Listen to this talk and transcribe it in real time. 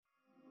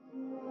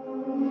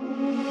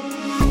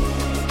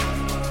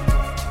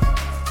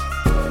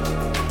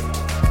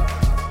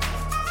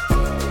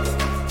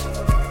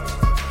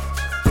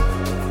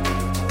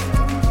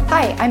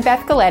I'm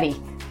Beth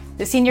Galetti,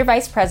 the Senior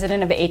Vice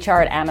President of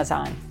HR at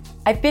Amazon.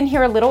 I've been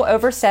here a little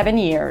over 7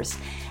 years,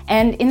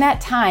 and in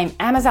that time,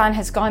 Amazon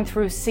has gone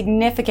through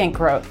significant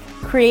growth,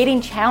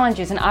 creating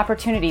challenges and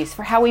opportunities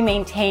for how we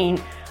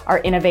maintain our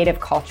innovative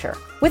culture.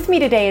 With me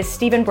today is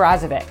Stephen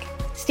Brozovich.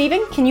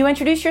 Stephen, can you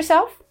introduce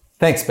yourself?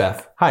 Thanks,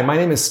 Beth. Hi, my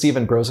name is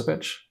Stephen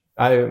Brozovich.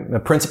 I'm a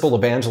principal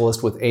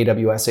evangelist with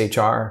AWS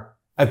HR.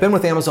 I've been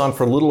with Amazon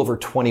for a little over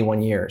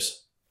 21 years.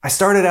 I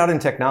started out in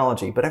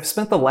technology, but I've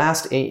spent the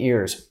last 8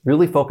 years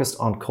really focused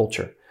on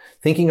culture,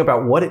 thinking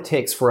about what it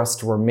takes for us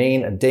to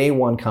remain a day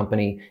one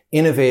company,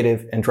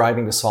 innovative and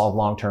driving to solve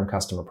long-term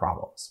customer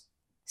problems.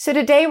 So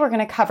today we're going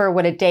to cover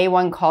what a day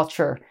one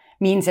culture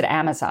means at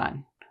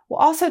Amazon. We'll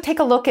also take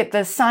a look at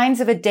the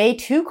signs of a day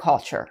two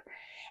culture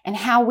and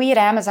how we at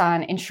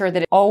Amazon ensure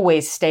that it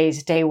always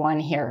stays day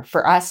one here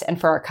for us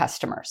and for our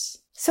customers.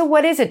 So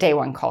what is a day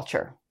one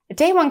culture? A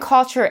day one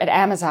culture at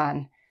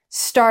Amazon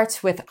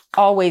starts with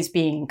always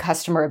being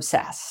customer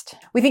obsessed.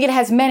 We think it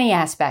has many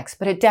aspects,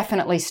 but it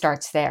definitely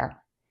starts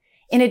there.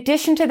 In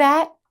addition to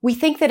that, we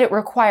think that it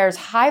requires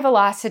high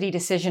velocity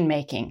decision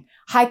making,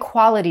 high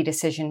quality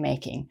decision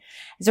making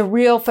as a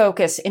real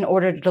focus in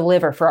order to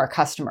deliver for our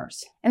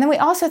customers. And then we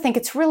also think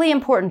it's really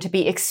important to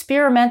be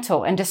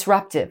experimental and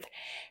disruptive,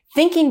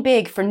 thinking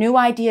big for new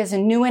ideas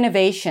and new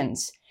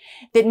innovations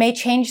that may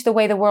change the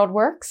way the world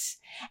works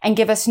and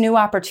give us new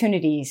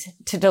opportunities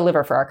to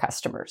deliver for our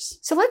customers.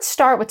 So let's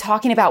start with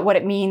talking about what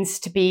it means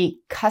to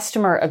be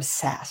customer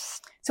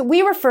obsessed. So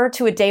we refer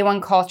to a day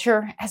one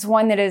culture as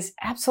one that is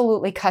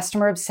absolutely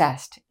customer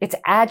obsessed. It's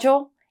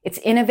agile, it's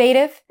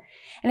innovative,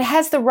 and it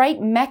has the right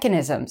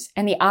mechanisms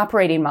and the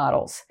operating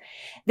models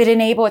that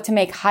enable it to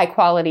make high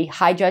quality,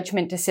 high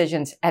judgment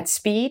decisions at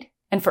speed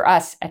and for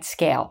us at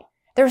scale.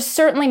 There are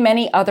certainly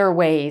many other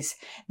ways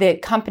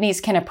that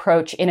companies can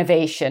approach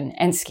innovation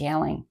and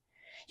scaling.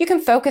 You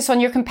can focus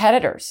on your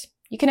competitors.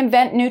 You can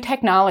invent new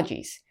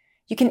technologies.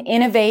 You can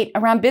innovate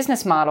around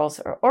business models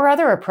or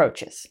other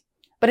approaches.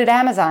 But at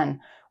Amazon,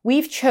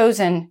 we've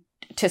chosen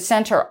to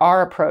center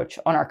our approach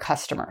on our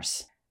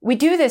customers. We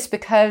do this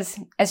because,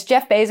 as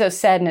Jeff Bezos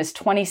said in his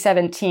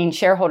 2017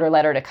 shareholder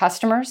letter to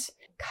customers,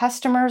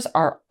 customers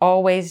are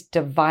always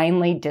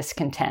divinely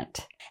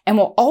discontent and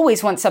will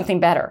always want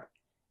something better.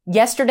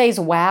 Yesterday's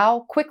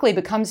wow quickly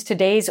becomes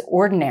today's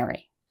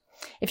ordinary.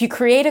 If you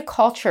create a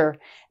culture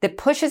that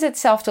pushes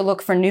itself to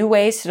look for new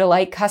ways to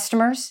delight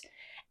customers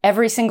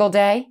every single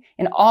day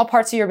in all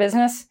parts of your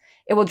business,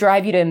 it will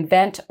drive you to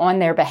invent on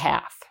their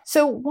behalf.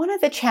 So one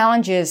of the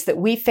challenges that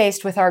we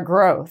faced with our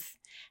growth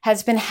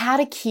has been how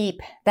to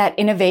keep that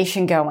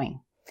innovation going.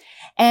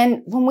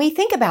 And when we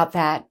think about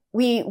that,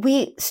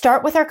 we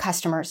start with our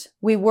customers,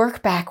 we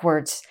work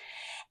backwards.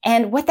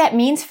 And what that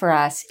means for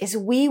us is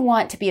we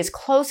want to be as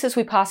close as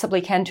we possibly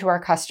can to our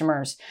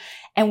customers.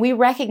 And we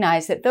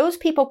recognize that those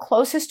people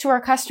closest to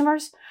our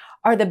customers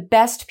are the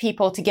best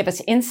people to give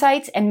us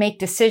insights and make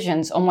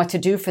decisions on what to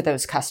do for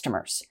those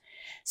customers.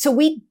 So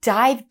we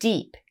dive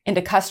deep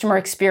into customer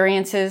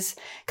experiences,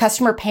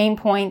 customer pain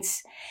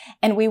points,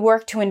 and we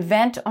work to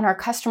invent on our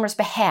customers'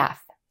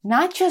 behalf,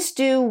 not just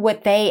do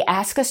what they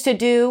ask us to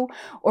do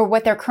or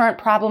what their current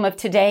problem of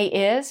today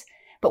is,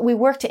 but we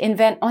work to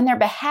invent on their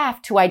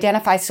behalf to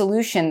identify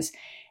solutions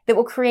that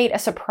will create a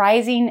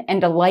surprising and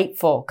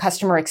delightful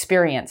customer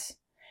experience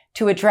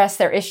to address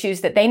their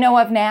issues that they know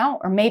of now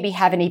or maybe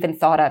haven't even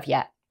thought of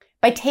yet.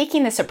 By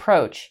taking this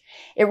approach,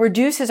 it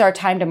reduces our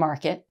time to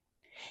market,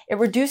 it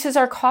reduces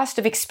our cost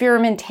of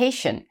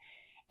experimentation,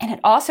 and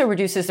it also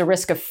reduces the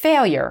risk of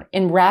failure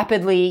in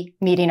rapidly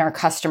meeting our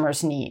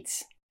customers'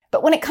 needs.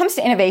 But when it comes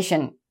to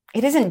innovation,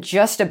 it isn't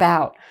just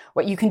about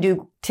what you can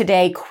do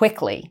today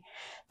quickly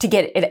to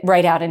get it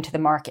right out into the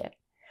market.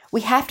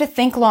 We have to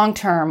think long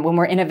term when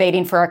we're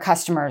innovating for our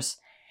customers.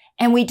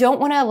 And we don't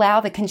want to allow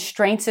the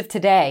constraints of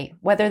today,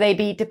 whether they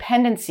be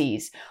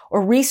dependencies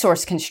or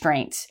resource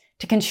constraints,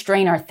 to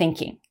constrain our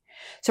thinking.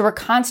 So we're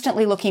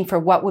constantly looking for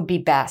what would be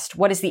best.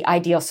 What is the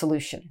ideal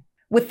solution?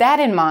 With that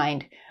in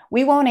mind,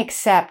 we won't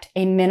accept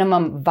a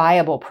minimum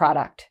viable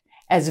product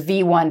as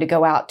V1 to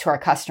go out to our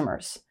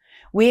customers.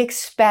 We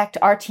expect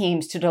our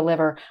teams to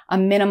deliver a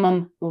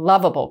minimum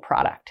lovable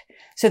product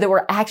so that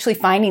we're actually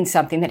finding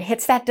something that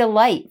hits that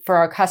delight for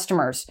our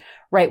customers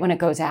right when it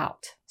goes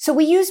out. So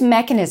we use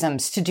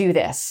mechanisms to do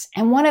this.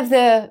 And one of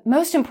the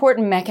most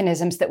important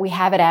mechanisms that we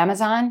have at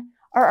Amazon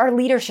are our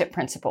leadership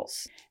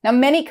principles. Now,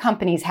 many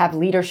companies have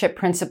leadership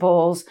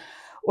principles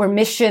or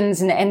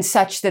missions and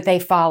such that they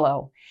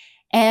follow.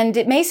 And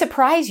it may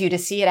surprise you to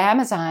see at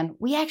Amazon,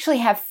 we actually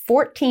have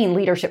 14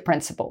 leadership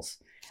principles.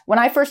 When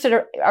I first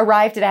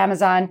arrived at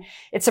Amazon,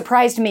 it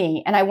surprised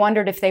me, and I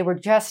wondered if they were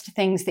just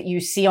things that you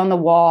see on the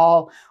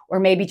wall or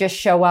maybe just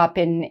show up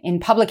in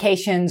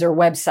publications or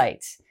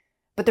websites.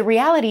 But the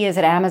reality is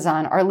at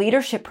Amazon, our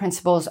leadership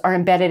principles are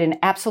embedded in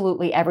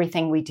absolutely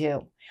everything we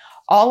do.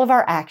 All of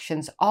our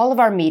actions, all of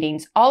our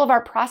meetings, all of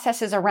our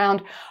processes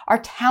around our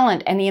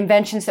talent and the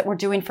inventions that we're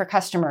doing for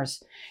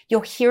customers.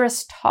 You'll hear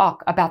us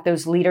talk about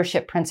those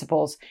leadership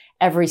principles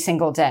every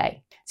single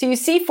day. So you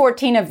see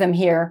 14 of them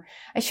here.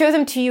 I show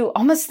them to you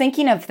almost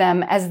thinking of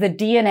them as the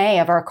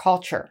DNA of our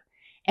culture.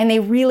 And they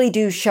really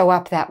do show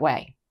up that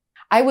way.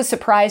 I was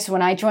surprised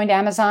when I joined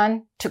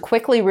Amazon to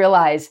quickly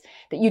realize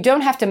that you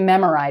don't have to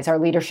memorize our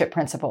leadership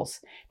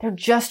principles. They're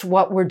just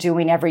what we're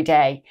doing every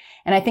day.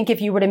 And I think if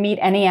you were to meet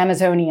any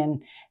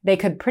Amazonian, they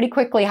could pretty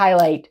quickly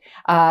highlight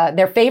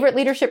their favorite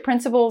leadership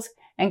principles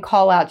and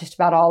call out just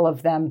about all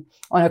of them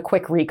on a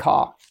quick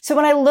recall. So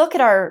when I look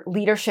at our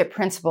leadership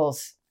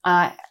principles,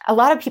 a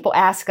lot of people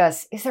ask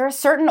us, is there a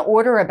certain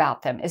order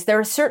about them? Is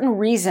there a certain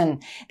reason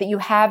that you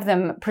have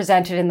them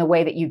presented in the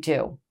way that you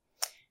do?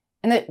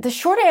 And the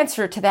short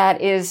answer to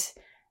that is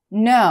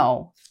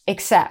no,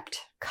 except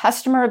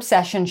customer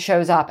obsession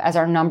shows up as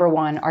our number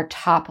one, our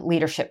top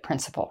leadership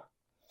principle.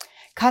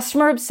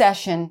 Customer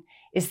obsession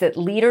is that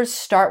leaders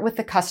start with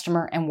the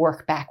customer and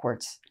work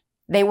backwards.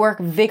 They work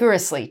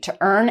vigorously to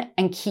earn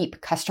and keep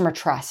customer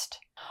trust.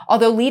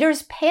 Although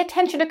leaders pay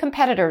attention to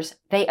competitors,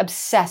 they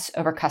obsess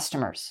over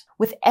customers.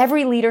 With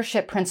every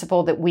leadership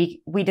principle that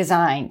we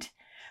designed,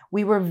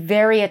 we were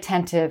very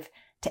attentive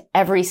to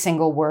every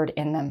single word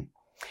in them.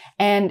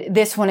 And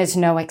this one is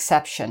no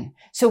exception.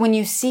 So when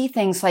you see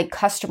things like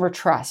customer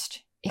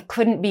trust, it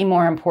couldn't be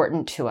more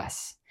important to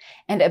us,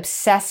 and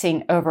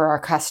obsessing over our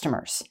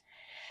customers.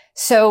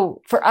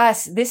 So for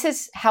us, this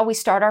is how we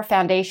start our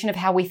foundation of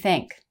how we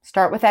think.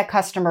 Start with that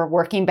customer,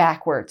 working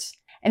backwards.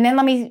 And then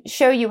let me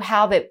show you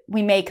how that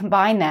we may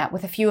combine that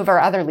with a few of our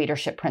other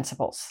leadership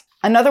principles.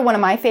 Another one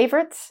of my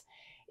favorites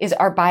is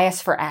our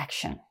bias for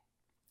action.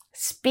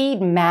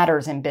 Speed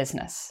matters in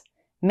business.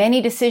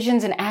 Many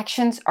decisions and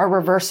actions are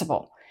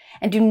reversible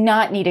and do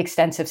not need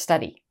extensive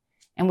study.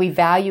 And we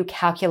value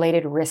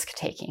calculated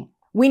risk-taking.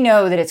 We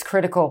know that it's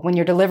critical when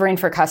you're delivering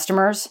for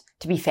customers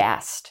to be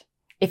fast.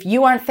 If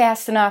you aren't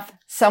fast enough,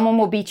 someone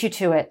will beat you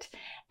to it,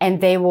 and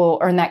they will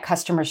earn that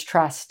customer's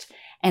trust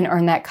and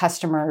earn that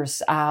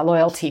customer's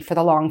loyalty for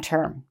the long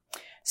term.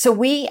 So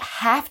we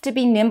have to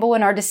be nimble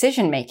in our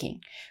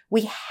decision-making.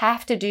 We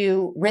have to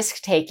do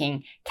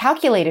risk-taking,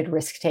 calculated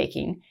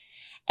risk-taking,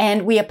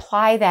 and we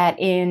apply that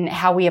in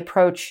how we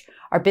approach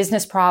our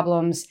business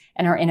problems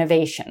and our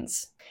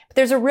innovations. But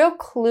there's a real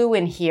clue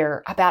in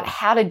here about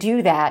how to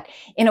do that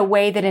in a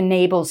way that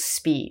enables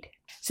speed.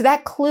 So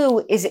that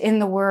clue is in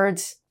the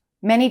words,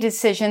 many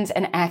decisions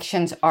and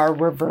actions are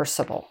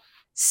reversible.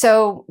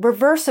 So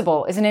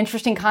reversible is an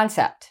interesting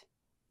concept.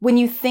 When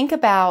you think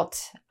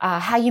about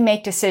how you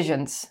make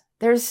decisions,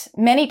 there's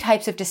many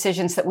types of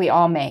decisions that we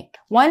all make.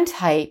 One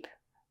type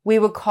we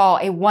would call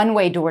a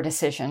one-way door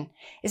decision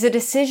is a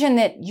decision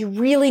that you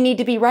really need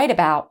to be right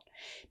about,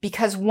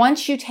 because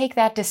once you take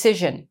that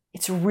decision,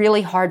 it's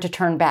really hard to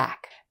turn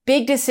back.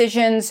 Big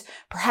decisions,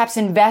 perhaps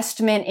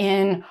investment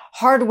in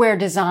hardware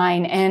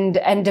design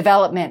and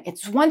development.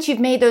 It's once you've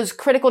made those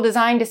critical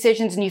design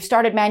decisions and you've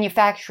started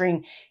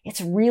manufacturing,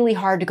 it's really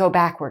hard to go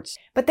backwards.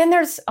 But then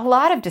there's a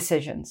lot of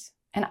decisions.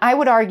 And I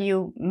would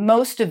argue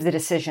most of the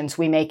decisions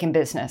we make in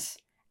business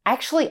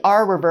actually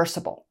are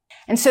reversible.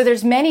 And so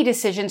there's many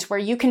decisions where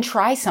you can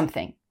try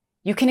something.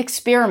 You can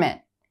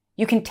experiment.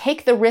 You can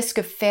take the risk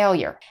of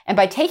failure. And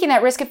by taking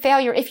that risk of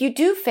failure, if you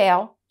do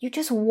fail, you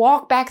just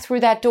walk back through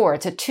that door.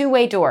 It's a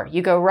two-way door.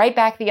 You go right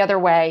back the other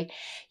way.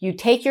 You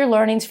take your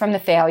learnings from the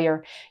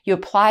failure, you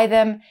apply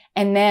them,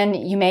 and then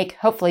you make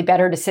hopefully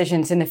better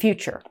decisions in the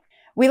future.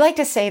 We like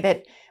to say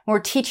that when we're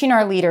teaching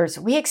our leaders,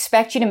 we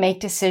expect you to make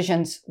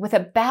decisions with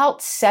about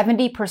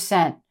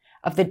 70%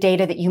 of the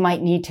data that you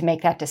might need to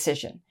make that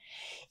decision.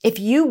 If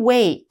you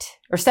wait,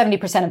 or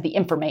 70% of the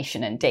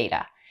information and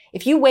data,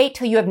 if you wait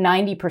till you have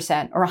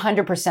 90% or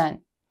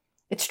 100%,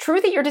 it's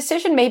true that your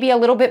decision may be a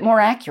little bit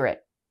more accurate,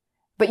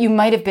 but you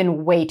might have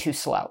been way too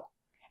slow,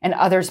 and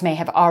others may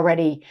have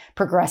already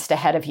progressed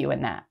ahead of you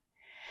in that.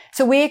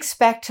 So we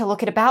expect to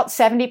look at about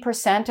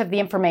 70% of the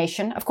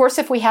information. Of course,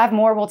 if we have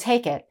more, we'll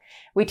take it.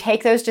 We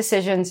take those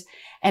decisions,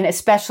 and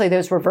especially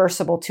those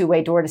reversible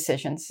two-way door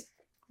decisions.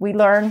 We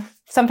learn,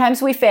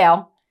 sometimes we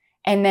fail,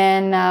 and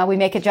then we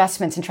make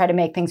adjustments and try to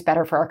make things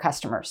better for our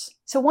customers.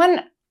 So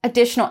one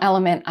additional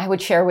element I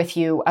would share with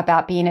you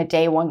about being a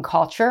day one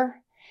culture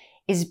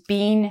is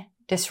being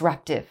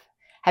disruptive.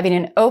 Having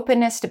an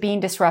openness to being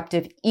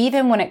disruptive,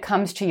 even when it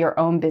comes to your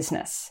own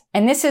business.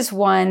 And this is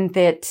one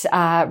that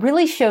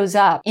really shows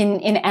up in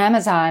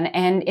Amazon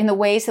and in the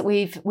ways that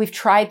we've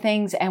tried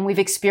things and we've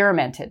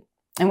experimented.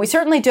 And we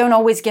certainly don't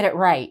always get it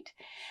right,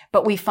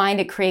 but we find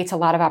it creates a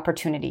lot of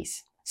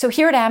opportunities. So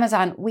here at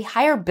Amazon, we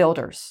hire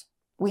builders.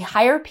 We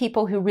hire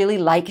people who really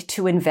like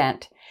to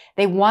invent.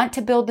 They want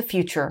to build the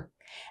future,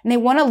 and they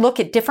want to look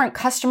at different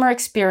customer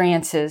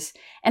experiences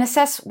and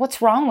assess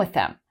what's wrong with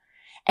them,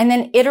 and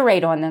then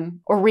iterate on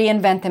them or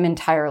reinvent them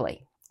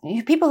entirely.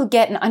 People who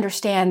get and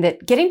understand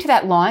that getting to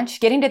that launch,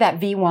 getting to that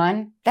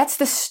V1, that's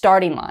the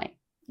starting line.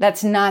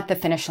 That's not the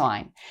finish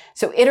line.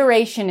 So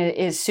iteration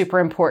is super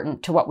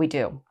important to what we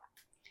do.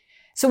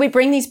 So we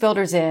bring these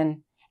builders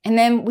in, and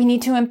then we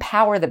need to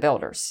empower the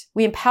builders.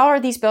 We empower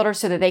these builders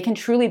so that they can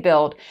truly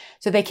build,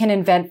 so they can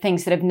invent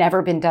things that have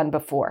never been done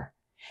before.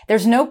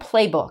 There's no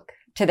playbook.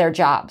 to their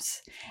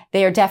jobs.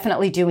 They are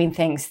definitely doing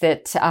things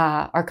that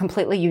are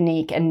completely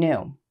unique and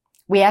new.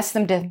 We ask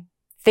them to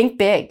think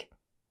big,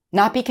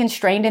 not be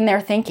constrained in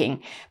their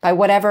thinking by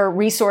whatever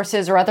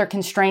resources or other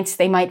constraints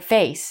they might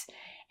face,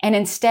 and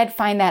instead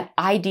find that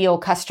ideal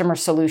customer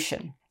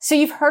solution. So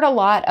you've heard a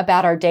lot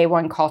about our day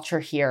one culture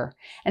here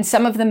and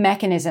some of the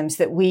mechanisms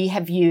that we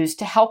have used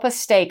to help us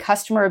stay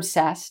customer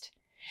obsessed,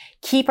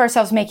 keep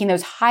ourselves making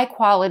those high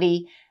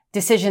quality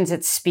decisions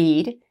at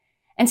speed,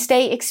 and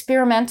stay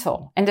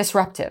experimental and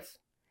disruptive.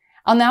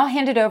 I'll now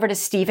hand it over to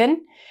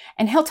Stephen,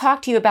 and he'll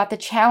talk to you about the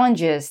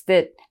challenges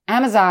that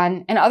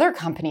Amazon and other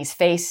companies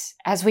face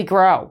as we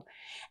grow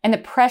and the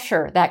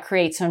pressure that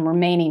creates on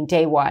remaining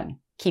day one,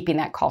 keeping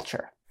that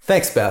culture.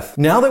 Thanks, Beth.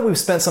 Now that we've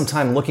spent some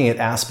time looking at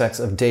aspects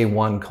of day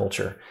one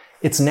culture,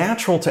 it's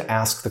natural to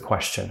ask the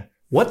question,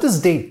 what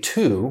does day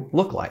two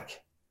look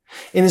like?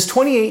 In his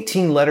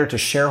 2018 letter to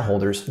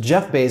shareholders,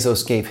 Jeff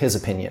Bezos gave his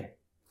opinion.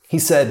 He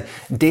said,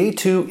 day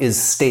two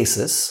is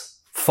stasis,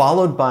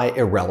 followed by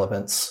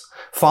irrelevance,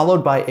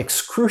 followed by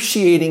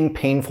excruciating,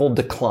 painful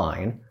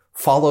decline,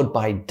 followed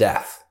by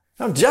death.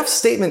 Now, Jeff's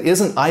statement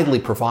isn't idly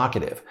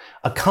provocative.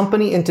 A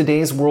company in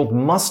today's world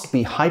must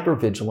be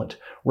hyper-vigilant,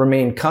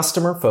 remain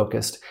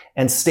customer-focused,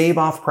 and stave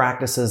off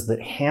practices that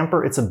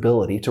hamper its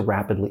ability to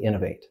rapidly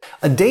innovate.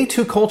 A day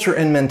two culture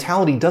and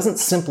mentality doesn't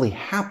simply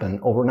happen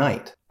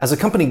overnight. As a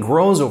company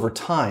grows over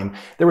time,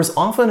 there is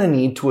often a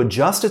need to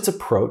adjust its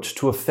approach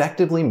to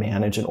effectively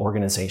manage an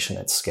organization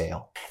at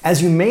scale.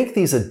 As you make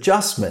these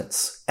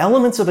adjustments,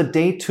 elements of a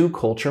day two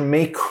culture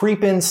may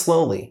creep in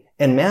slowly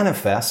and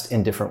manifest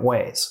in different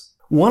ways.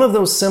 One of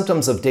those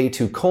symptoms of day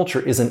two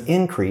culture is an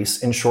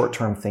increase in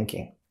short-term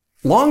thinking.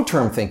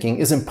 Long-term thinking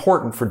is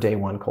important for day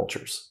one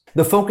cultures.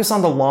 The focus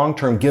on the long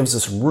term gives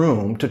us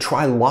room to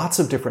try lots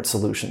of different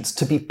solutions,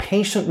 to be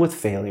patient with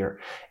failure,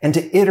 and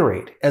to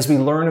iterate as we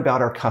learn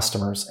about our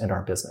customers and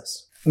our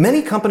business.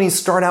 Many companies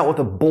start out with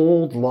a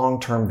bold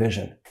long-term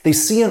vision. They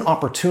see an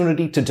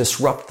opportunity to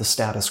disrupt the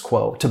status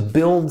quo, to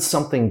build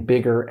something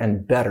bigger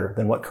and better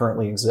than what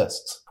currently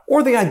exists.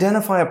 Or they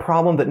identify a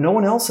problem that no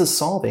one else is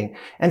solving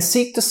and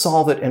seek to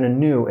solve it in a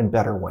new and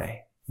better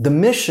way. The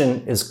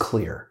mission is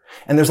clear,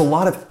 and there's a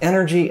lot of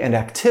energy and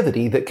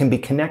activity that can be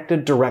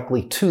connected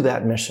directly to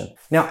that mission.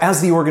 Now,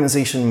 as the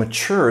organization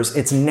matures,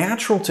 it's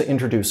natural to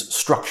introduce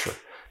structure,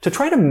 to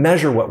try to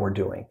measure what we're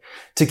doing,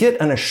 to get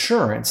an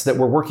assurance that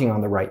we're working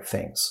on the right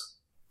things.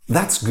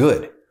 That's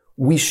good.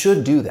 We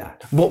should do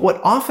that. But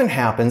what often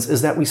happens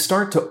is that we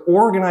start to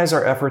organize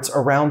our efforts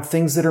around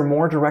things that are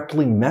more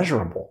directly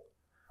measurable,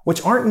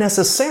 which aren't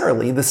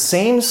necessarily the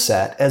same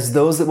set as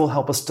those that will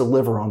help us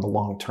deliver on the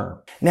long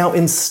term. Now,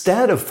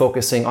 instead of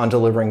focusing on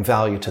delivering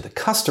value to the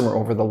customer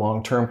over the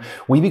long term,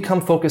 we become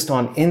focused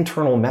on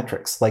internal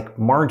metrics like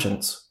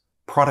margins,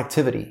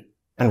 productivity,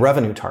 and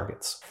revenue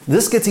targets.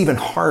 This gets even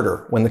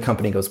harder when the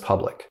company goes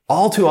public.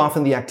 All too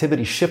often, the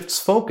activity shifts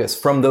focus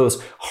from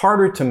those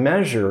harder to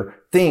measure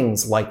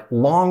things like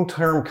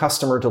long-term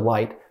customer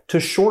delight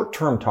to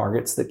short-term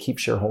targets that keep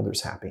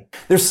shareholders happy.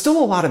 There's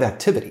still a lot of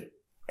activity.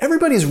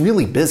 Everybody's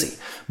really busy,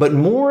 but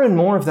more and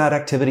more of that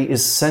activity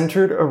is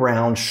centered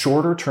around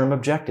shorter-term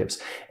objectives,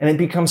 and it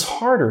becomes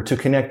harder to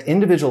connect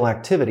individual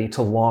activity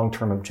to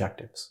long-term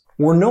objectives.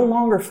 We're no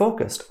longer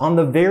focused on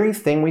the very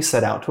thing we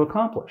set out to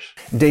accomplish.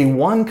 Day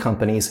one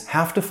companies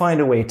have to find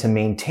a way to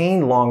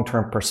maintain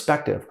long-term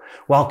perspective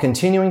while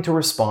continuing to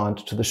respond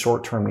to the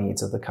short-term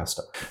needs of the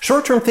customer.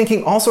 Short-term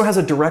thinking also has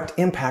a direct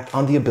impact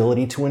on the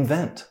ability to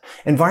invent.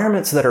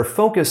 Environments that are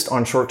focused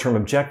on short-term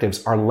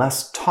objectives are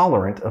less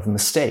tolerant of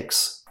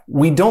mistakes.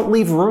 We don't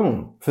leave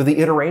room for the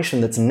iteration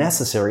that's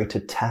necessary to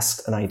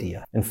test an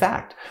idea. In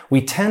fact,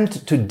 we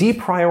tend to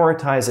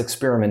deprioritize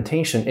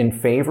experimentation in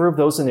favor of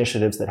those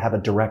initiatives that have a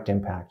direct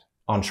impact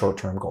on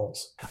short-term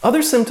goals.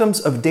 Other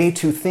symptoms of day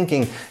two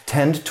thinking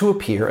tend to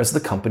appear as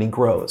the company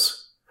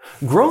grows.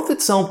 Growth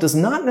itself does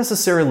not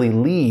necessarily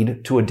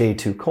lead to a day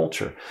two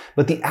culture,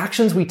 but the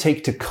actions we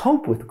take to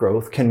cope with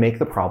growth can make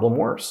the problem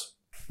worse.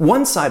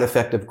 One side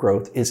effect of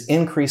growth is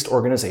increased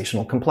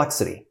organizational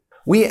complexity.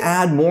 We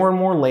add more and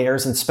more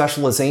layers and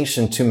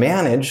specialization to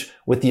manage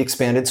with the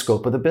expanded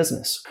scope of the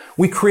business.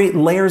 We create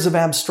layers of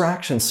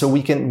abstraction so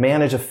we can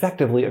manage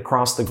effectively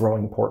across the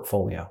growing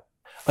portfolio.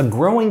 A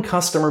growing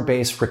customer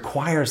base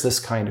requires this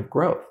kind of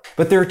growth.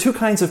 But there are two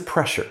kinds of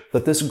pressure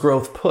that this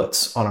growth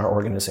puts on our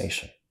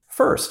organization.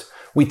 First,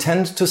 we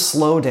tend to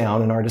slow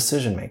down in our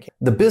decision making.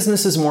 The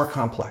business is more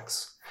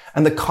complex,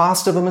 and the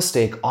cost of a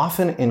mistake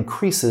often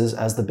increases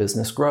as the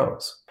business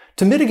grows.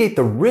 To mitigate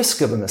the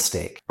risk of a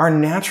mistake, our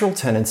natural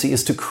tendency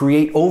is to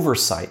create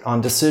oversight on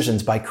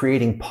decisions by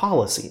creating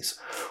policies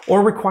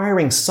or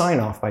requiring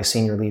sign-off by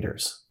senior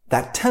leaders.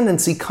 That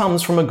tendency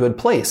comes from a good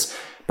place.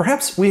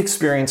 Perhaps we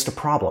experienced a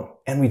problem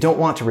and we don't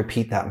want to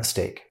repeat that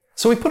mistake.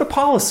 So we put a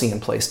policy in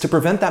place to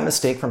prevent that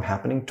mistake from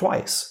happening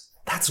twice.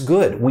 That's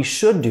good. We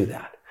should do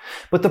that.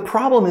 But the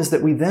problem is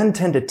that we then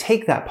tend to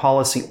take that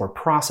policy or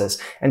process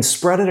and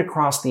spread it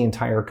across the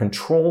entire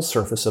control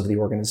surface of the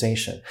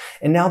organization.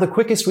 And now the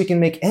quickest we can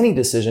make any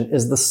decision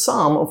is the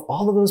sum of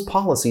all of those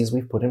policies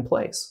we've put in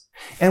place.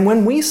 And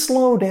when we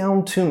slow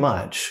down too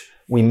much,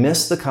 we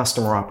miss the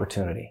customer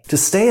opportunity. To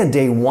stay a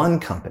day one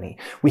company,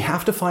 we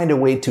have to find a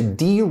way to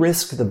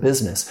de-risk the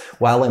business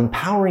while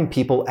empowering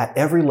people at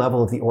every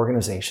level of the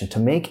organization to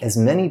make as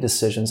many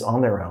decisions on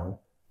their own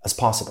as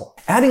possible.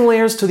 Adding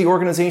layers to the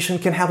organization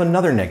can have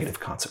another negative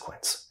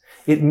consequence.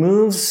 It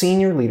moves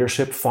senior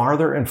leadership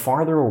farther and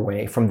farther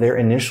away from their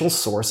initial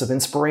source of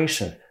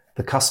inspiration,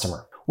 the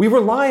customer. We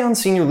rely on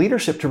senior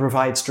leadership to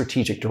provide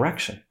strategic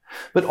direction.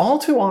 But all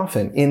too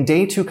often, in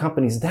day two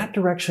companies, that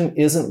direction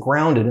isn't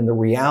grounded in the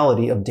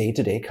reality of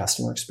day-to-day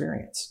customer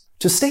experience.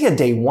 To stay a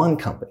day one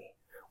company,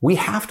 we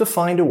have to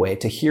find a way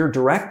to hear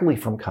directly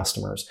from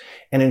customers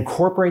and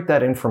incorporate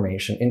that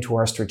information into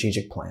our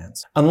strategic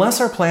plans.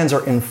 Unless our plans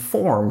are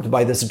informed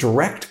by this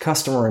direct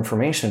customer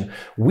information,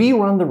 we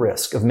run the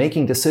risk of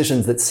making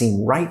decisions that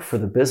seem right for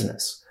the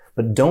business,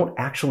 but don't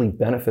actually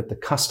benefit the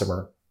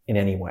customer in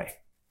any way.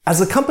 As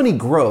the company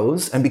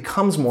grows and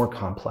becomes more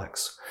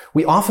complex,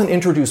 we often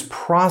introduce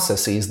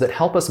processes that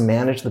help us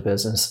manage the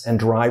business and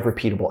drive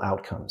repeatable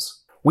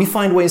outcomes. We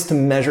find ways to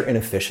measure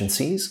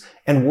inefficiencies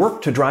and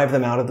work to drive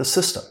them out of the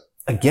system.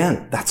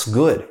 Again, that's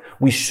good.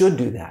 We should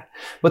do that.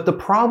 But the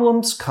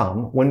problems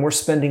come when we're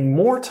spending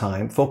more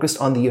time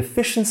focused on the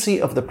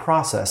efficiency of the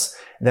process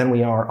than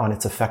we are on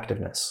its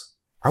effectiveness.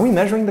 Are we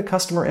measuring the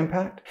customer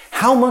impact?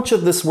 How much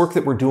of this work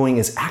that we're doing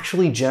is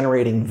actually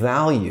generating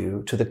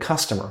value to the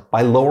customer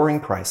by lowering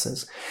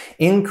prices,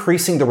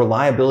 increasing the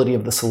reliability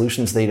of the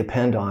solutions they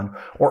depend on,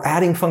 or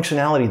adding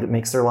functionality that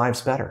makes their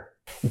lives better?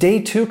 Day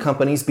two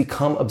companies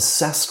become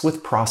obsessed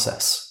with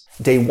process.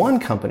 Day one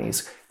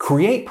companies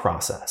create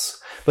process,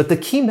 but the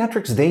key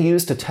metrics they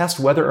use to test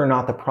whether or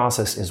not the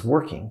process is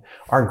working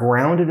are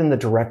grounded in the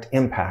direct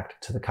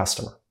impact to the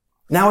customer.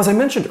 Now, as I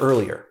mentioned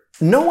earlier,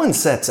 no one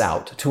sets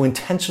out to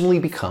intentionally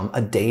become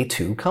a day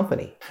two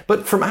company.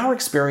 But from our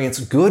experience,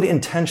 good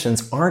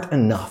intentions aren't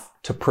enough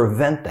to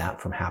prevent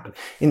that from happening.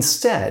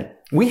 Instead,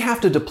 we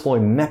have to deploy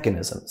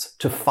mechanisms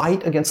to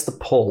fight against the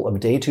pull of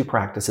day two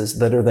practices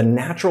that are the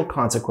natural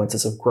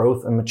consequences of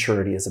growth and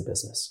maturity as a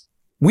business.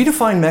 We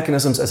define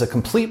mechanisms as a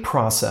complete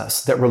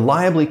process that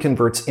reliably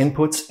converts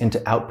inputs into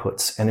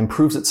outputs and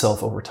improves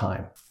itself over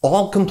time.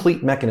 All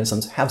complete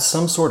mechanisms have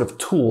some sort of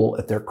tool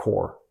at their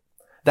core.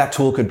 That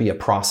tool could be a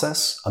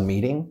process, a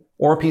meeting,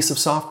 or a piece of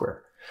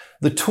software.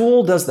 The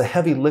tool does the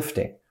heavy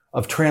lifting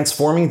of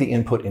transforming the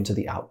input into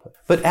the output.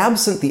 But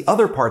absent the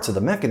other parts of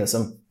the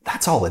mechanism,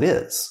 that's all it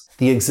is.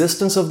 The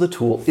existence of the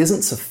tool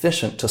isn't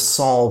sufficient to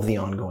solve the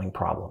ongoing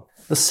problem.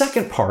 The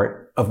second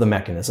part of the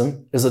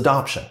mechanism is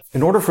adoption.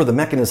 In order for the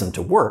mechanism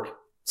to work,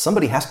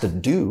 somebody has to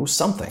do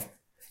something.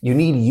 You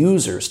need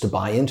users to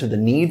buy into the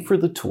need for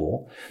the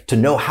tool, to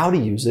know how to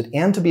use it,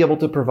 and to be able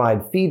to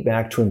provide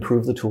feedback to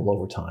improve the tool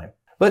over time.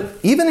 But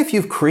even if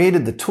you've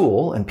created the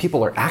tool and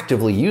people are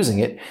actively using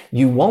it,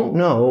 you won't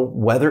know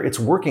whether it's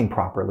working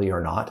properly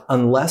or not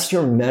unless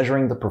you're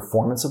measuring the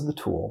performance of the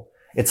tool,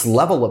 its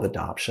level of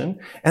adoption,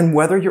 and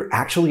whether you're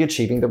actually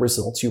achieving the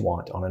results you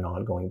want on an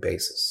ongoing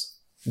basis.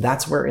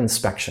 That's where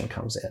inspection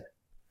comes in.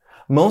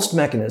 Most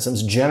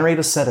mechanisms generate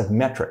a set of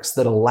metrics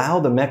that allow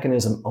the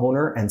mechanism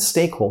owner and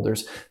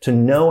stakeholders to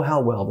know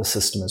how well the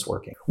system is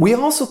working. We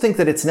also think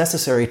that it's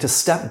necessary to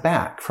step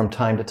back from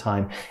time to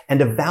time and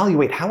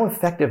evaluate how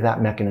effective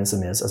that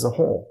mechanism is as a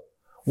whole,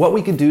 what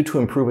we could do to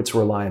improve its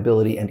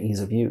reliability and ease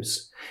of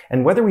use,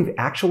 and whether we've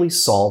actually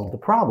solved the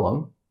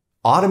problem,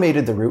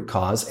 automated the root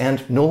cause,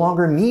 and no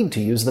longer need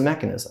to use the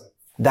mechanism.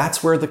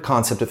 That's where the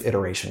concept of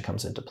iteration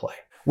comes into play.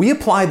 We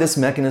apply this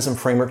mechanism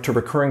framework to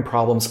recurring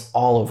problems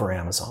all over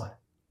Amazon.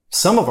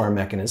 Some of our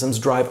mechanisms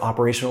drive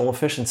operational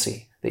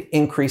efficiency. They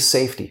increase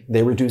safety.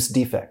 They reduce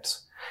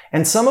defects.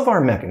 And some of our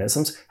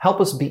mechanisms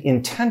help us be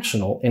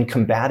intentional in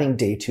combating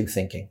day two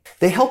thinking.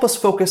 They help us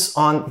focus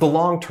on the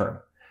long term,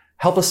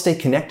 help us stay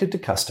connected to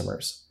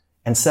customers,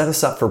 and set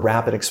us up for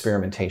rapid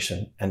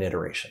experimentation and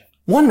iteration.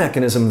 One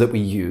mechanism that we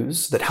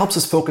use that helps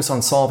us focus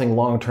on solving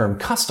long-term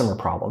customer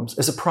problems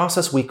is a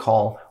process we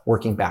call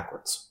working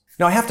backwards.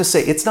 Now, I have to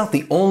say, it's not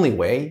the only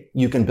way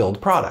you can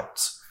build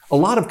products. A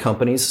lot of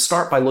companies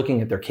start by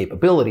looking at their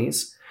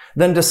capabilities,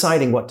 then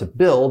deciding what to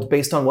build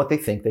based on what they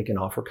think they can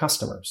offer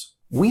customers.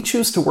 We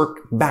choose to work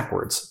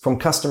backwards from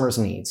customers'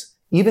 needs,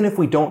 even if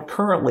we don't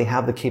currently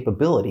have the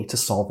capability to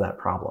solve that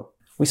problem.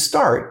 We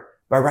start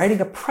by writing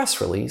a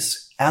press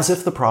release as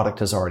if the product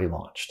has already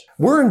launched.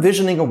 We're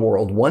envisioning a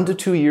world 1 to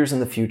 2 years in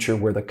the future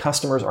where the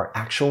customers are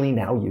actually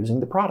now using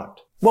the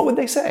product. What would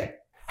they say?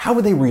 How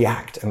would they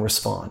react and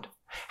respond?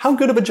 How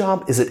good of a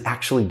job is it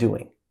actually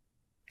doing?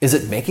 Is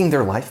it making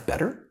their life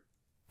better?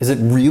 Is it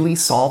really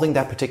solving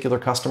that particular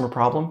customer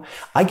problem?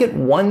 I get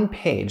 1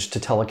 page to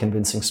tell a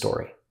convincing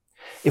story.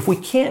 If we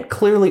can't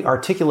clearly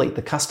articulate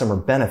the customer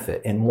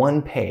benefit in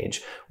 1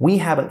 page, we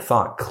haven't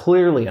thought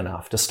clearly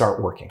enough to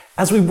start working.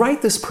 As we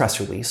write this press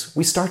release,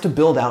 we start to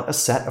build out a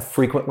set of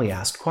frequently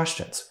asked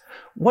questions.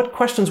 What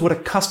questions would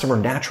a customer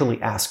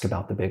naturally ask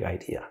about the big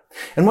idea?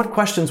 And what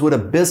questions would a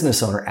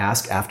business owner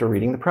ask after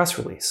reading the press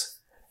release?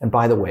 And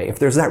by the way, if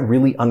there's that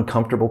really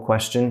uncomfortable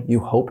question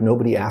you hope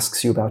nobody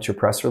asks you about your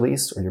press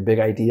release or your big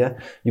idea,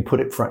 you put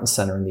it front and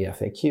center in the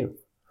FAQ.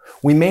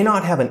 We may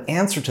not have an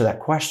answer to that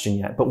question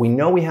yet, but we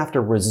know we have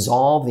to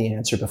resolve the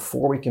answer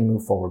before we can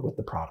move forward with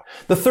the product.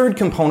 The third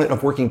component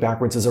of working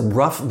backwards is a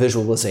rough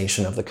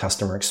visualization of the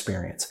customer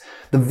experience.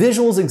 The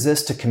visuals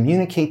exist to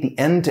communicate the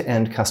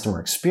end-to-end customer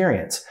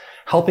experience,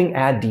 helping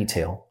add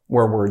detail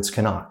where words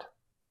cannot.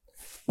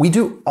 We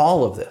do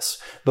all of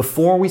this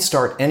before we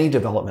start any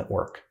development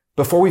work,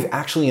 before we've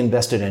actually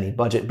invested any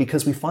budget,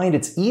 because we find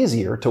it's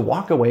easier to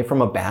walk away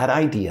from a bad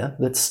idea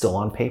that's still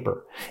on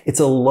paper. It's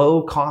a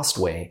low-cost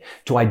way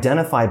to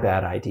identify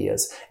bad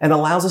ideas and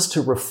allows us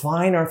to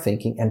refine our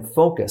thinking and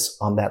focus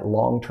on that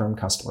long-term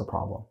customer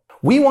problem.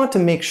 We want to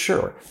make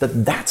sure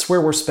that that's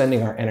where we're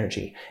spending our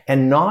energy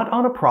and not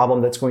on a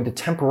problem that's going to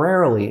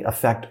temporarily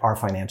affect our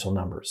financial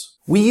numbers.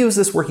 We use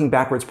this working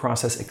backwards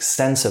process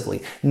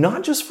extensively,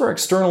 not just for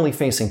externally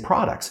facing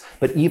products,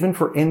 but even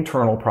for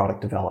internal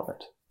product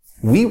development.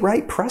 We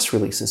write press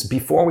releases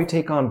before we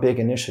take on big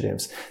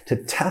initiatives to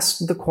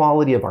test the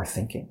quality of our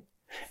thinking.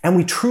 And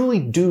we truly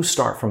do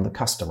start from the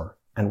customer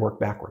and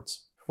work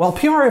backwards. While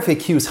PR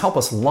FAQs help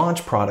us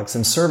launch products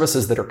and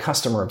services that are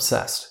customer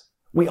obsessed,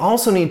 we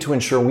also need to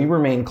ensure we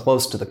remain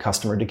close to the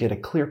customer to get a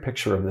clear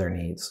picture of their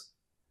needs.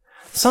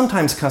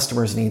 Sometimes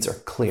customers' needs are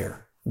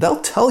clear.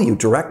 They'll tell you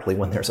directly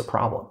when there's a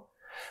problem.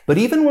 But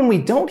even when we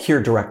don't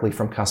hear directly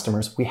from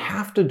customers, we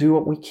have to do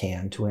what we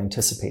can to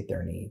anticipate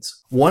their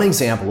needs. One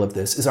example of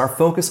this is our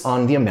focus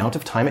on the amount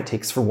of time it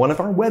takes for one of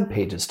our web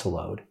pages to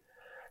load.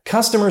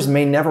 Customers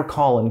may never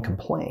call and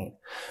complain,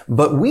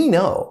 but we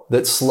know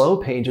that slow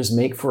pages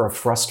make for a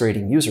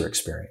frustrating user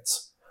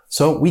experience.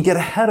 So we get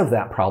ahead of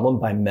that problem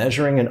by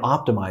measuring and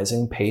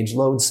optimizing page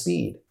load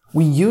speed.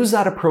 We use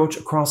that approach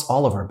across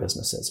all of our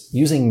businesses,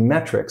 using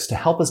metrics to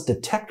help us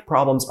detect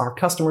problems our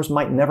customers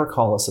might never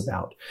call us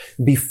about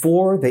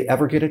before they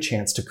ever get a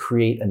chance to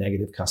create a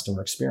negative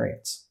customer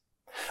experience.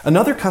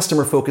 Another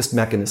customer-focused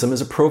mechanism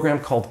is a program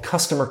called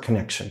Customer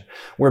Connection,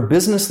 where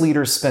business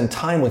leaders spend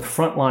time with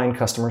frontline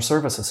customer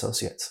service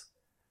associates.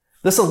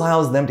 This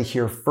allows them to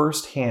hear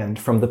firsthand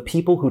from the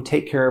people who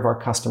take care of our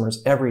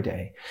customers every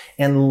day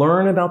and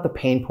learn about the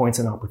pain points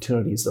and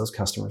opportunities those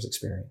customers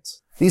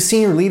experience. These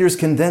senior leaders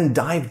can then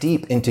dive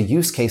deep into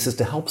use cases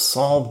to help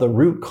solve the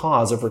root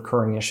cause of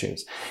recurring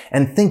issues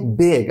and think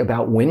big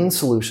about winning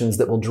solutions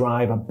that will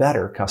drive a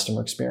better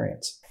customer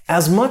experience.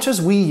 As much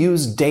as we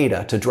use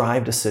data to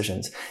drive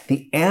decisions,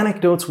 the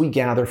anecdotes we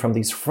gather from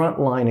these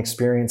frontline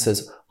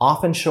experiences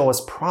often show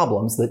us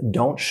problems that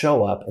don't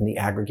show up in the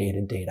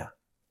aggregated data.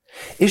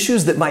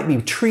 Issues that might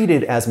be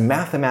treated as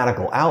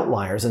mathematical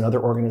outliers in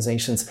other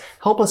organizations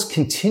help us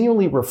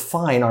continually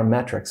refine our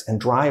metrics and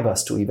drive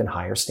us to even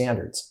higher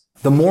standards.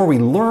 The more we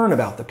learn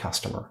about the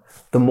customer,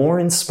 the more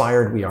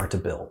inspired we are to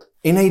build.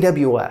 In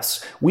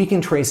AWS, we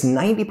can trace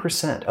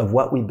 90% of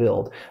what we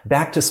build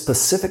back to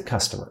specific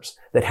customers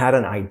that had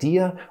an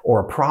idea or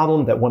a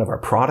problem that one of our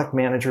product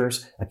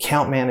managers,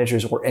 account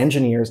managers, or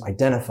engineers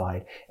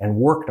identified and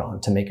worked on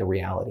to make a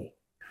reality.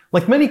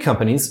 Like many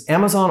companies,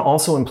 Amazon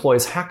also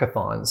employs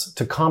hackathons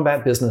to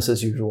combat business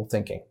as usual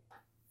thinking.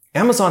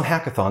 Amazon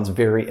hackathons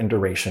vary in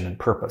duration and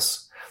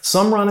purpose.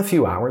 Some run a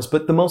few hours,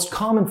 but the most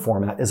common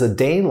format is a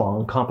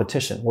day-long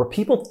competition where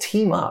people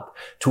team up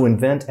to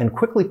invent and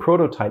quickly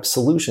prototype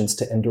solutions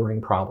to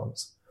enduring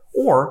problems,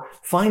 or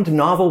find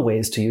novel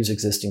ways to use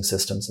existing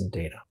systems and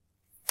data.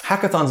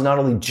 Hackathons not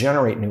only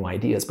generate new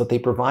ideas, but they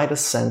provide a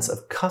sense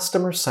of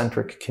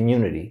customer-centric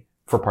community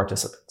for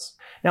participants.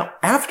 Now,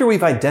 after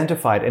we've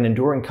identified an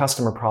enduring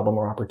customer problem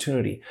or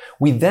opportunity,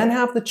 we then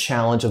have the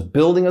challenge of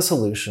building a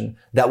solution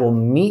that will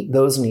meet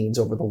those needs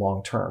over the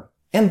long term.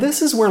 And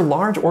this is where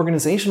large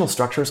organizational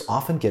structures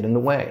often get in the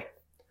way.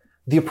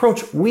 The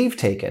approach we've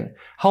taken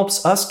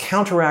helps us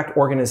counteract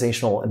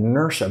organizational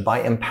inertia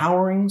by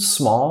empowering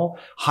small,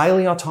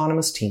 highly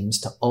autonomous teams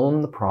to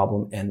own the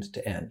problem end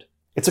to end.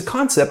 It's a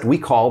concept we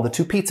call the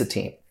two-pizza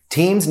team.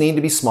 Teams need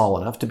to be small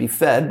enough to be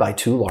fed by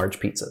two large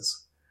pizzas.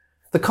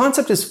 The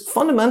concept is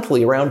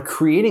fundamentally around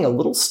creating a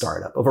little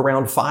startup of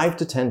around 5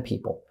 to 10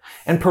 people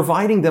and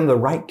providing them the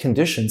right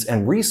conditions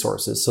and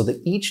resources so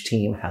that each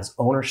team has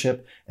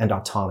ownership and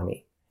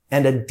autonomy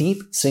and a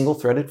deep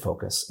single-threaded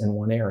focus in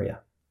one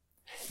area.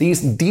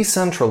 These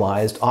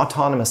decentralized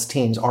autonomous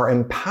teams are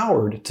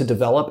empowered to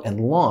develop and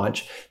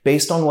launch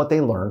based on what they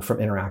learn from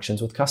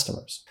interactions with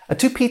customers. A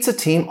two-pizza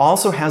team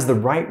also has the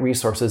right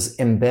resources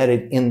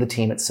embedded in the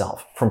team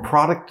itself, from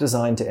product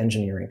design to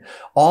engineering,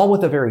 all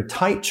with a very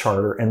tight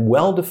charter and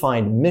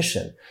well-defined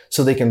mission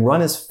so they can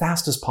run as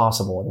fast as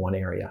possible in one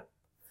area.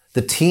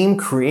 The team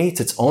creates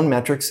its own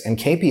metrics and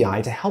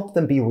KPI to help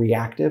them be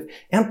reactive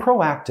and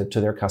proactive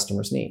to their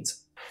customers' needs.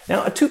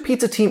 Now, a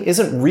two-pizza team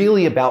isn't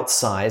really about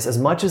size as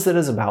much as it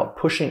is about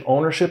pushing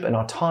ownership and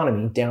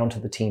autonomy down to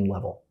the team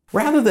level.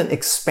 Rather than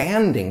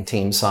expanding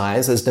team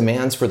size as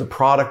demands for the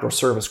product or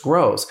service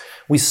grows,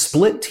 we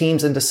split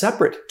teams into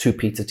separate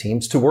two-pizza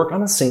teams to work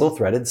on a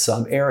single-threaded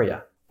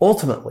sub-area.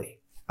 Ultimately,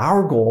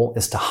 our goal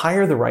is to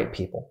hire the right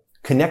people,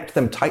 connect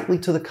them tightly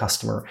to the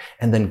customer,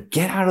 and then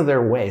get out of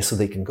their way so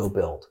they can go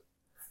build.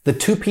 The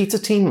two-pizza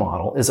team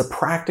model is a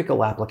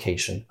practical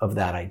application of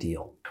that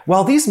ideal.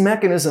 While these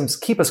mechanisms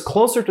keep us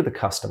closer to the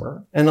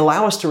customer and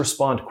allow us to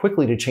respond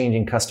quickly to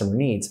changing customer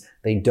needs,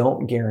 they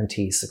don't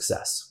guarantee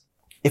success.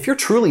 If you're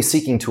truly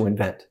seeking to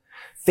invent,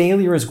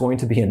 failure is going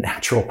to be a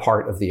natural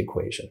part of the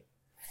equation.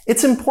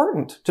 It's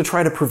important to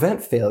try to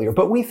prevent failure,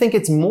 but we think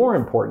it's more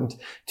important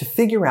to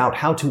figure out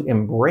how to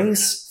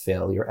embrace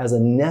failure as a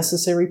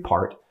necessary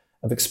part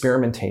of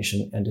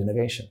experimentation and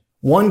innovation.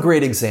 One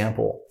great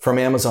example from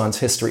Amazon's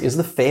history is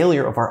the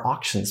failure of our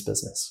auctions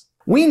business.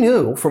 We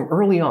knew from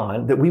early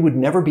on that we would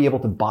never be able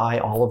to buy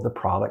all of the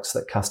products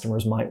that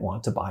customers might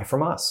want to buy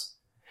from us.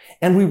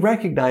 And we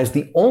recognized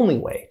the only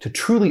way to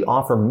truly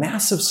offer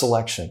massive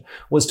selection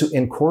was to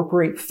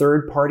incorporate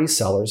third-party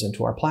sellers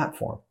into our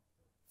platform.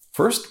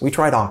 First, we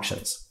tried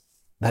auctions.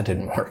 That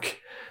didn't work.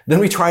 Then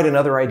we tried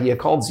another idea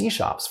called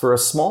Z-Shops. For a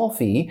small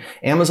fee,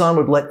 Amazon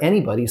would let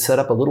anybody set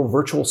up a little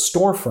virtual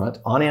storefront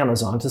on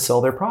Amazon to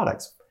sell their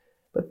products.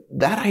 But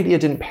that idea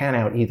didn't pan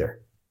out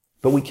either.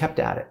 But we kept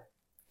at it.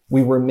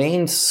 We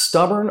remained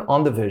stubborn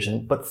on the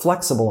vision, but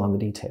flexible on the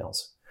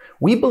details.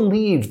 We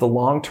believed the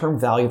long-term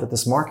value that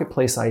this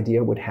marketplace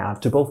idea would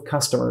have to both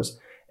customers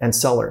and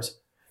sellers,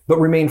 but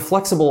remained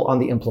flexible on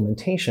the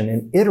implementation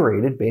and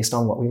iterated based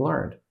on what we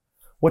learned.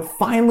 What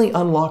finally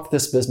unlocked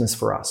this business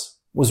for us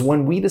was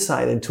when we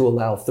decided to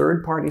allow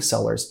third-party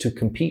sellers to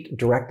compete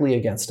directly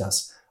against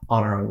us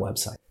on our own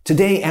website.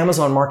 Today,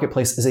 Amazon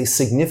Marketplace is a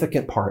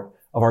significant part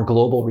of our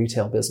global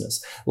retail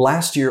business.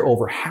 Last year,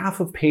 over half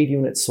of paid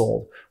units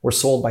sold were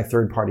sold by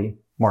third-party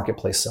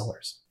marketplace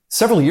sellers.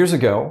 Several years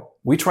ago,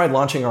 we tried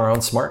launching our own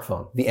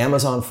smartphone, the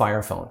Amazon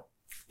Fire Phone.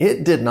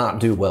 It did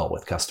not do well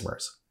with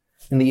customers.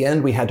 In the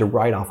end, we had to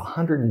write off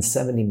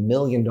 $170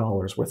 million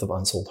worth of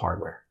unsold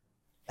hardware.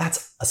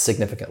 That's a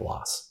significant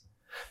loss.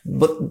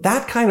 But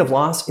that kind of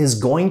loss is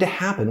going to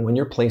happen when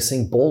you're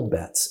placing bold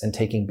bets and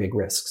taking big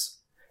risks.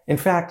 In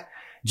fact,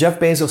 Jeff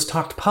Bezos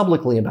talked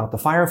publicly about the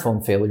Fire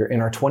Phone failure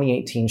in our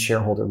 2018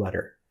 shareholder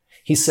letter.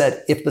 He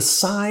said, if the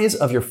size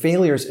of your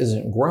failures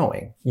isn't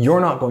growing,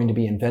 you're not going to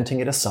be inventing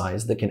at a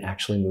size that can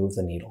actually move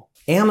the needle.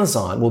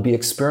 Amazon will be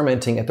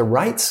experimenting at the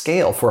right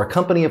scale for a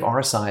company of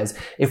our size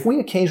if we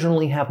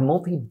occasionally have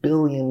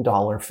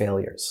multi-billion-dollar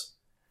failures.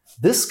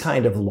 This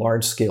kind of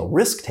large-scale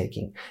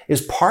risk-taking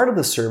is part of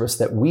the service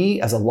that we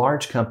as a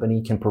large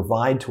company can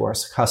provide to our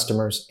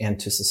customers and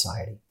to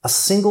society. A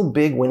single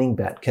big winning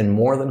bet can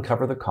more than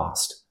cover the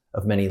cost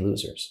of many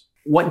losers.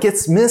 What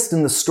gets missed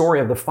in the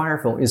story of the Fire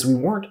Phone is we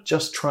weren't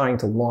just trying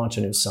to launch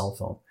a new cell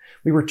phone.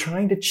 We were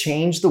trying to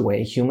change the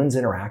way humans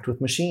interact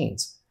with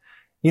machines.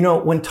 You know,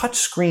 when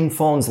touchscreen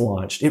phones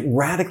launched, it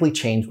radically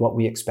changed what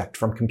we expect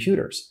from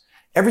computers.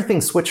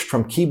 Everything switched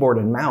from keyboard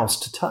and mouse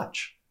to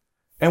touch.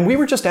 And we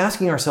were just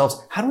asking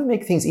ourselves, how do we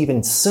make things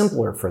even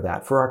simpler for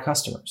that for our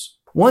customers?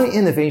 One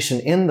innovation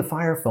in the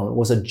Fire Phone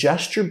was a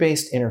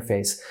gesture-based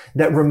interface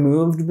that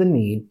removed the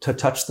need to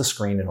touch the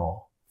screen at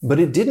all. But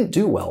it didn't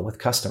do well with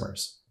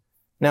customers.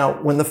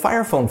 Now, when the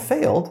Fire Phone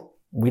failed,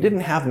 we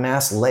didn't have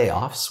mass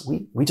layoffs.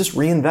 We just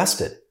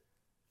reinvested.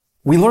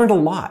 We learned a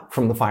lot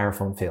from the Fire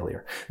Phone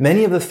failure.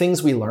 Many of the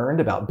things we learned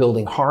about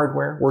building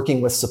hardware,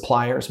 working with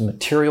suppliers,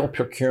 material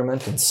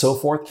procurement, and so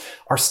forth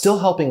are still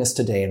helping us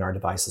today in our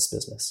devices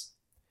business.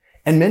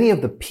 And many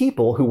of the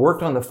people who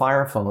worked on the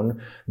Fire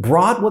Phone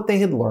brought what they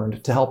had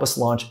learned to help us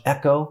launch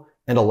Echo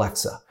and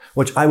Alexa,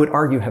 which I would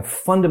argue have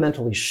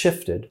fundamentally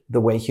shifted the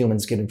way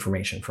humans get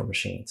information from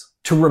machines.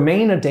 To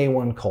remain a day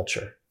one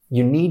culture,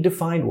 you need to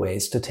find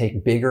ways to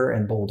take bigger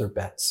and bolder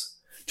bets,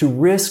 to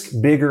risk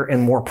bigger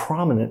and more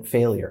prominent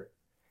failure.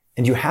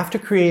 And you have to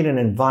create an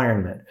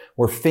environment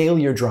where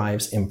failure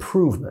drives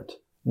improvement,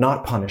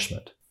 not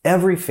punishment.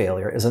 Every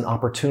failure is an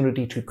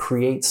opportunity to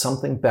create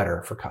something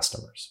better for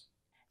customers.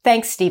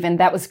 Thanks, Stephen.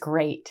 That was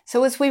great.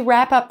 So as we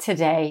wrap up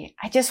today,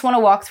 I just want to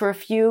walk through a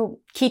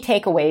few key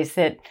takeaways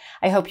that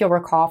I hope you'll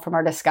recall from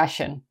our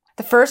discussion.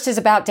 The first is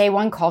about day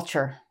one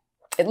culture.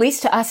 At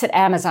least to us at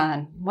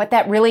Amazon, what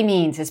that really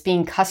means is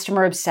being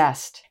customer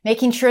obsessed,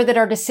 making sure that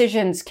our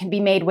decisions can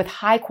be made with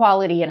high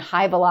quality and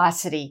high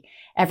velocity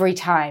every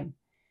time,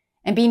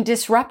 and being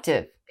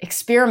disruptive,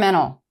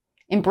 experimental,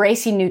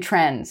 embracing new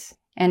trends.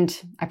 And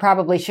I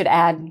probably should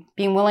add,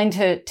 being willing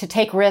to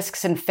take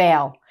risks and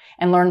fail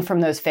and learn from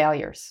those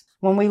failures.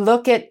 When we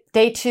look at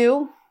day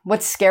two,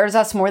 what scares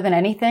us more than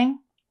anything?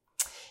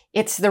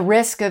 It's the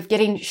risk of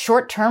getting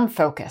short-term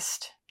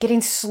focused,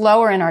 getting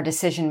slower in our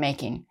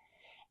decision-making,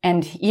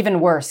 and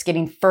even worse,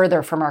 getting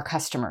further from our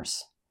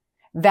customers.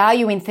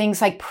 Valuing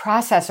things like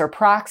process or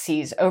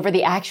proxies over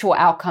the actual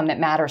outcome that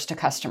matters to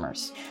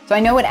customers. So I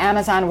know at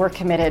Amazon, we're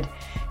committed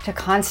to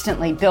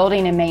constantly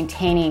building and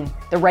maintaining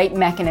the right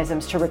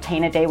mechanisms to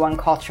retain a day one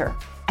culture.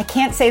 I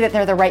can't say that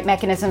they're the right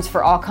mechanisms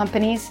for all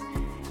companies,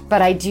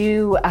 but I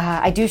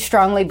do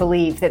strongly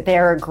believe that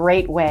they're a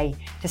great way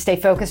to stay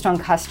focused on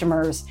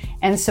customers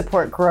and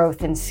support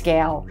growth and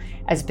scale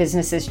as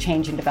businesses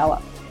change and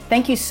develop.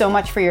 Thank you so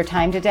much for your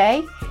time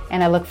today,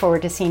 and I look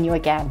forward to seeing you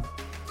again.